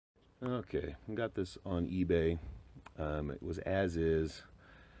Okay, I got this on eBay. It was as is.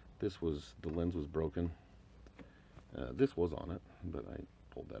 The lens was broken. This was on it, but I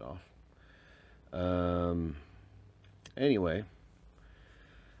pulled that off. Anyway,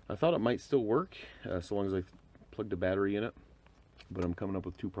 I thought it might still work so long as I plugged a battery in it, but I'm coming up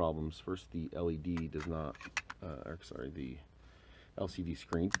with two problems. First, the LED does not, the LCD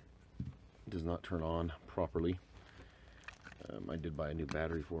screen does not turn on properly. I did buy a new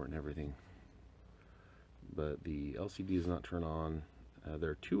battery for it and everything, but the LCD does not turn on. There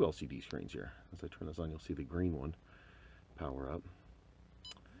are two LCD screens here. As I turn this on, you'll see the green one power up.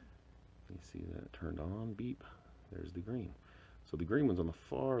 You see that turned on, beep, there's the green. So the green one's on the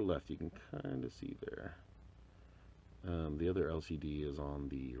far left, you can kind of see there. The other LCD is on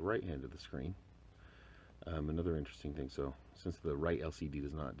the right hand of the screen. Another interesting thing, so since the right LCD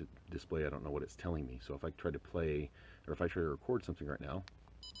does not display, I don't know what it's telling me. So if I try to play, or if I try to record something right now,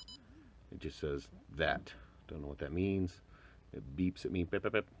 it just says that. Don't know what that means. It beeps at me, beep,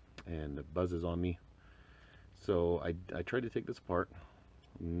 beep, beep, and it buzzes on me. So I tried to take this apart,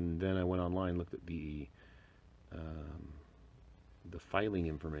 and then I went online, looked at the filing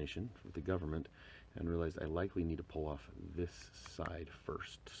information with the government, and realized I likely need to pull off this side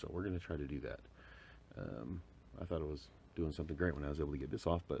first. So we're going to try to do that. I thought it was doing something great when I was able to get this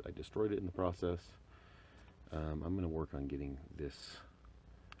off, but I destroyed it in the process. I'm going to work on getting this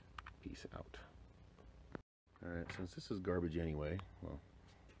piece out. Alright, since this is garbage anyway, well,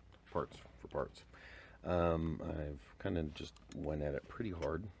 parts for parts, I've kind of just went at it pretty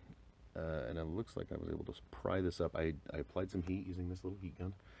hard, and it looks like I was able to pry this up. I applied some heat using this little heat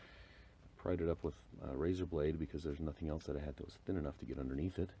gun, pried it up with a razor blade because there's nothing else that I had that was thin enough to get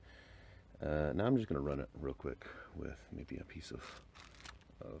underneath it. Now I'm just going to run it real quick with maybe a piece of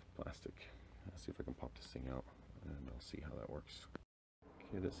plastic. Let's see if I can pop this thing out, and I'll see how that works.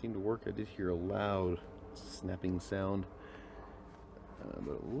 Okay, that seemed to work. I did hear a loud snapping sound,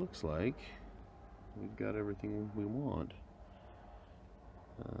 but it looks like we've got everything we want.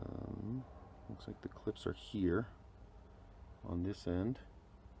 Looks like the clips are here on this end.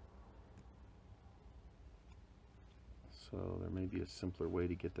 So there may be a simpler way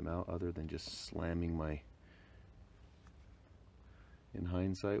to get them out other than just slamming my... In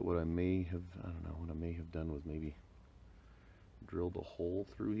hindsight, what I may have, I don't know, what I may have done was maybe drilled a hole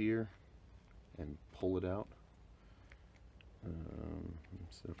through here and pull it out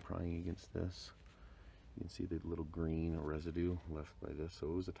instead of prying against this. You can see the little green residue left by this, so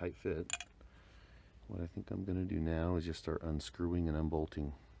it was a tight fit. What I think I'm going to do now is just start unscrewing and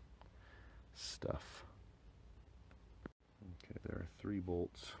unbolting stuff. Okay, there are 3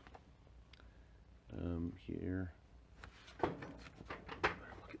 bolts here.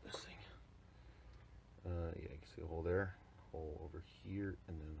 Look at this thing. Yeah, you can see a hole there, hole over here,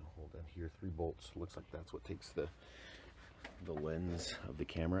 and then a hole down here. 3 bolts. Looks like that's what takes the lens of the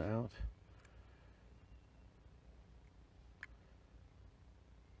camera out.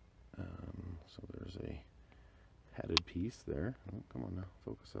 So there's a padded piece there. Oh, come on now,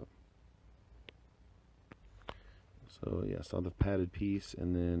 focus up. So yeah, I saw the padded piece,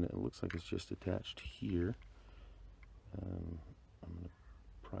 and then it looks like it's just attached here. I'm going to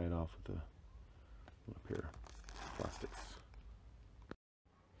pry it off with a pair of plastics.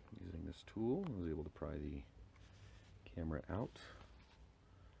 Using this tool, I was able to pry the camera out.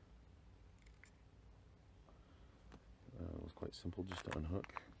 It was quite simple just to unhook.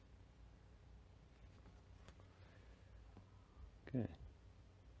 Okay,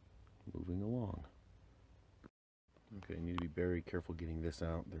 moving along. Okay, you need to be very careful getting this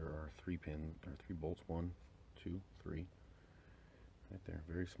out. There are 3 bolts, 1, 2, 3, right there,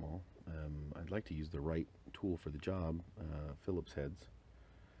 very small. I'd like to use the right tool for the job, Phillips heads,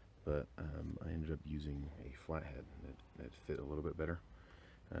 but I ended up using a flathead that fit a little bit better.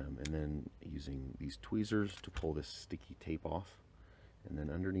 And then using these tweezers to pull this sticky tape off, and then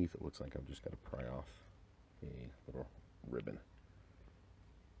underneath it looks like I've just got to pry off a little ribbon.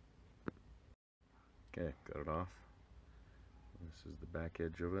 Okay, got it off. This is the back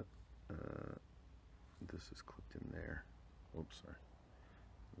edge of it. This is clipped in there. Oops, sorry.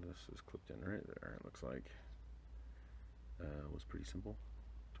 This is clipped in right there, it looks like. It was pretty simple.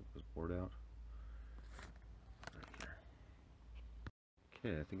 Took this board out. Right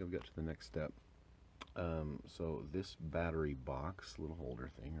here. Okay, I think I've got to the next step. So this battery box, little holder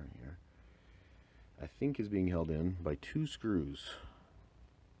thing right here, I think is being held in by 2 screws.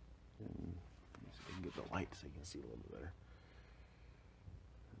 And let me see if I can get the light so you can see a little bit better.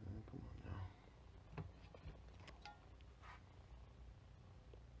 Come on now.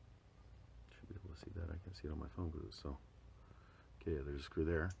 Should be able to see that. I can see it on my phone because it's so. Okay, there's a screw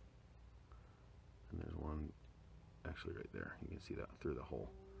there. And there's one actually right there. You can see that through the hole.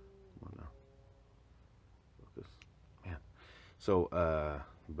 Come on now. Focus. Man. So,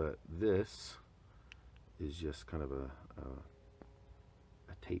 but this is just kind of a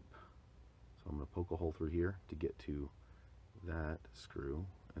tape. So I'm going to poke a hole through here to get to that screw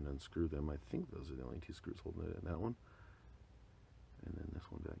and unscrew them. I think those are the only two screws holding it in, that one. And then this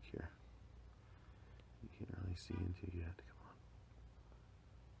one back here. You can't really see into yet.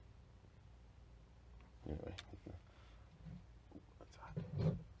 Come on. Anyway. That's hot.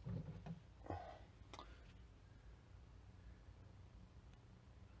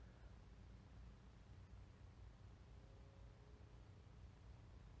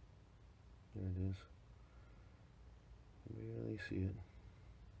 There it is. You barely see it.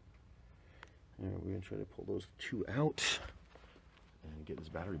 Alright, we're going to try to pull those two out and get this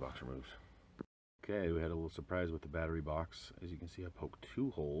battery box removed. Okay, we had a little surprise with the battery box. As you can see, I poked two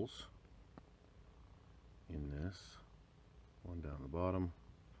holes in this. One down the bottom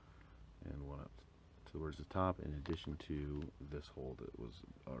and one up towards the top, in addition to this hole that was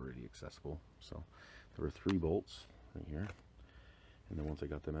already accessible. So there were 3 bolts right here. And then once I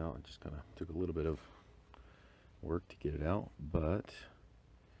got them out, it just kind of took a little bit of work to get it out. But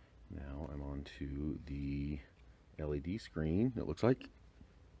now I'm on to the LED screen, it looks like,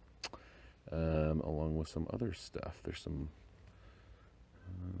 along with some other stuff. There's some,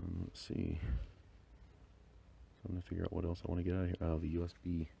 let's see. So I'm going to figure out what else I want to get out of here. Oh, the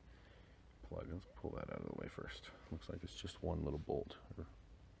USB plug. Let's pull that out of the way first. Looks like it's just one little bolt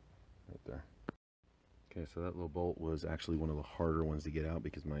right there. Okay, so that little bolt was actually one of the harder ones to get out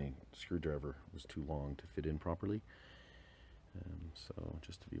because my screwdriver was too long to fit in properly. So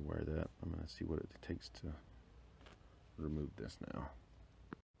just to be aware of that, I'm going to see what it takes to remove this now.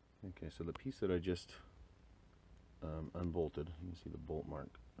 Okay, so the piece that I just unbolted, you can see the bolt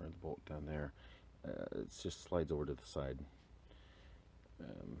mark, or the bolt down there, it just slides over to the side.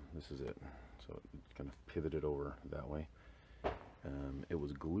 This is it. So it kind of pivoted over that way. It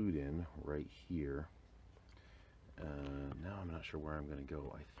was glued in right here. Now I'm not sure where I'm going to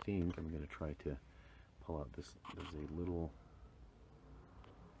go. I think I'm going to try to pull out this. There's a little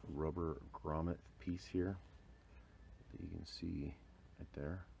rubber grommet piece here that you can see right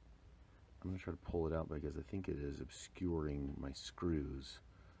there. I'm going to try to pull it out because I think it is obscuring my screws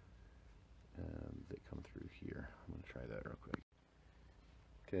that come through here. I'm going to try that real quick.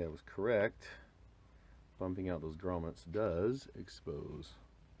 Okay, I was correct. Bumping out those grommets does expose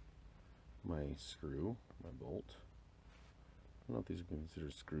my screw, my bolt. I don't know if these are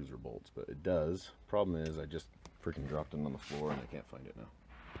considered screws or bolts, but it does. Problem is, I just freaking dropped it on the floor and I can't find it now.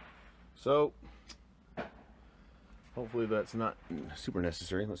 So, hopefully that's not super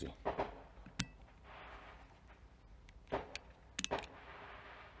necessary. Let's see.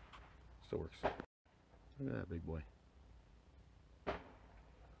 Still works. Look at that big boy.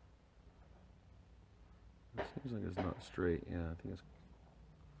 It seems like it's not straight. Yeah, I think it's...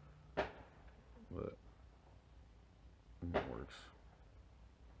 But it works.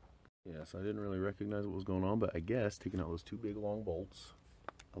 Yeah, so I didn't really recognize what was going on, but I guess taking out those 2 big long bolts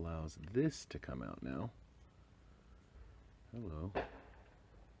allows this to come out now. Hello.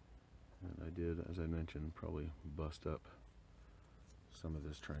 And I did, as I mentioned, probably bust up some of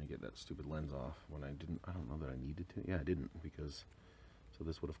this trying to get that stupid lens off when I didn't. I don't know that I needed to. Yeah, I didn't, because so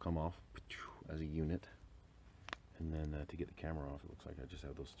this would have come off as a unit. And then to get the camera off, it looks like I just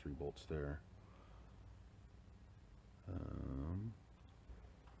have those 3 bolts there.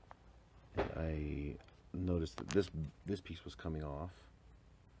 And I noticed that this piece was coming off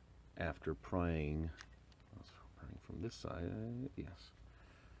after prying. I was prying from this side. Yes,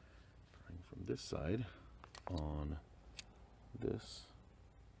 prying from this side on this.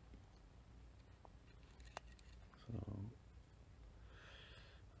 So I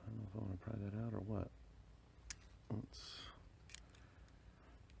don't know if I want to pry that out or what. Let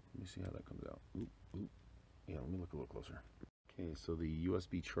me see how that comes out. Oop, oop. Yeah, let me look a little closer. Okay, so the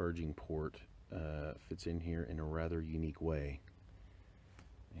USB charging port fits in here in a rather unique way.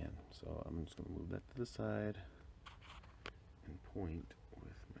 And so I'm just going to move that to the side and point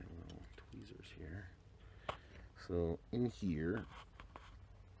with my little tweezers here. So in here,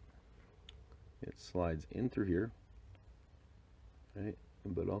 it slides in through here, right?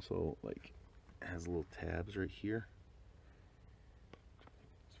 But also like has little tabs right here.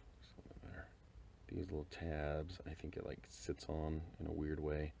 These little tabs, I think it like sits on in a weird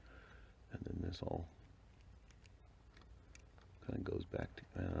way, and then this all kind of goes back to,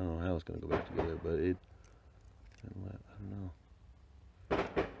 I don't know how it's going to go back together, but it, I don't know,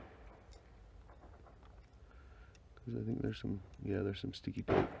 because I think there's some, yeah, there's some sticky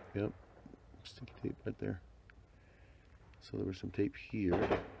tape, yep, sticky tape right there. So there was some tape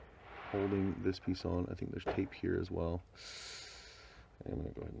here holding this piece on. I think there's tape here as well. I'm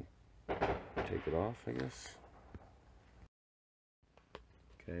going to go ahead and take it off, I guess.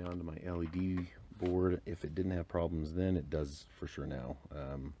 Okay, onto my LED board. If it didn't have problems then, it does for sure now.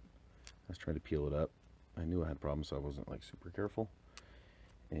 I was trying to peel it up. I knew I had problems, so I wasn't like super careful.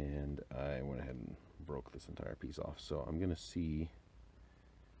 And I went ahead and broke this entire piece off. So I'm going to see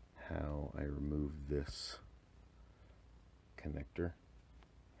how I remove this connector.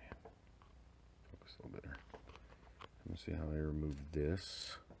 Man, focus a little better. I'm going to see how I remove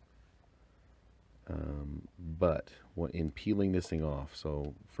this. But in peeling this thing off,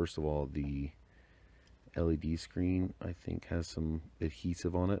 so first of all, the LED screen I think has some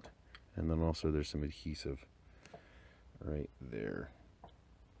adhesive on it, and then also there's some adhesive right there.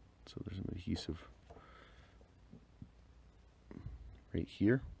 So there's some adhesive right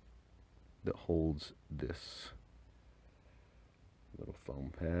here that holds this little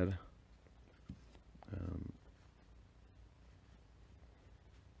foam pad.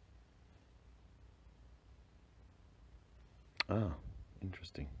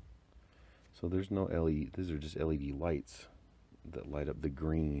 Interesting. So there's no LED, these are just LED lights that light up the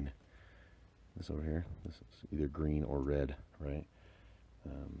green. This over here, this is either green or red, right?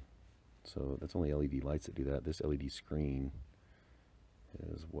 So that's only LED lights that do that. This LED screen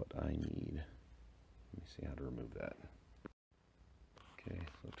is what I need. Let me see how to remove that. Okay,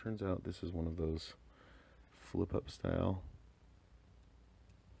 so it turns out this is one of those flip-up style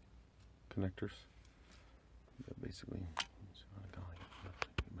connectors. That basically,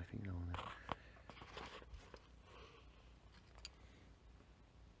 get my finger on there.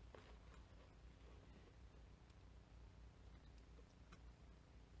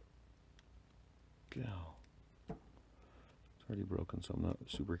 Go. It's already broken, so I'm not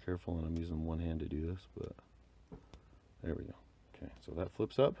super careful, and I'm using one hand to do this, but there we go. Okay, so that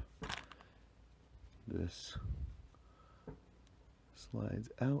flips up. This slides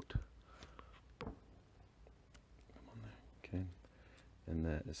out. Come on there. Okay, and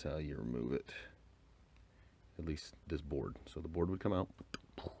that is how you remove it. At least this board. So the board would come out.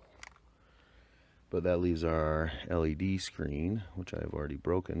 But that leaves our LED screen, which I've already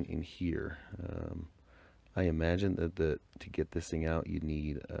broken, in here. I imagine that to get this thing out, you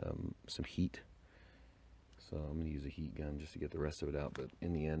need some heat. So I'm going to use a heat gun just to get the rest of it out. But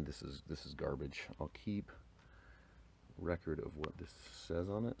in the end, this is garbage. I'll keep record of what this says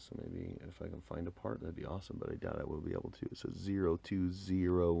on it. So maybe if I can find a part, that'd be awesome. But I doubt I will be able to. It says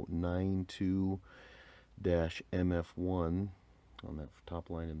 02092-MF1 on that top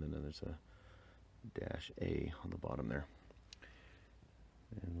line, and then there's a -A on the bottom there.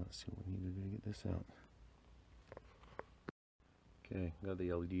 And let's see what we need to do to get this out. Okay, got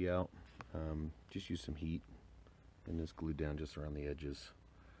the LED out. Just use some heat, and it's glued down just around the edges.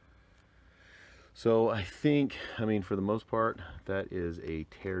 So I think, I mean, for the most part, that is a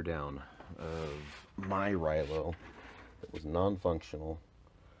tear down of my Rylo that was non-functional.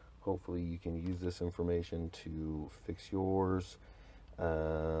 Hopefully you can use this information to fix yours.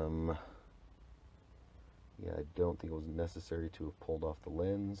 Yeah, I don't think it was necessary to have pulled off the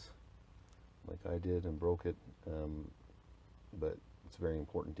lens like I did and broke it, but it's very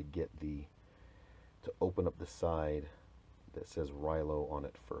important to get to open up the side that says Rylo on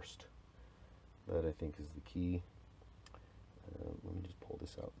it first. That I think is the key. Let me just pull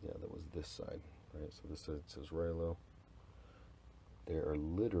this out. Yeah, that was this side, right? So this side says Rylo. There are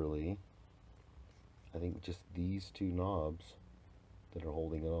literally, I think, just these two knobs that are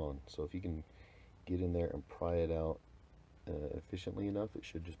holding it on. So if you can get in there and pry it out efficiently enough, it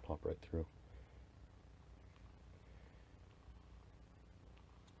should just pop right through.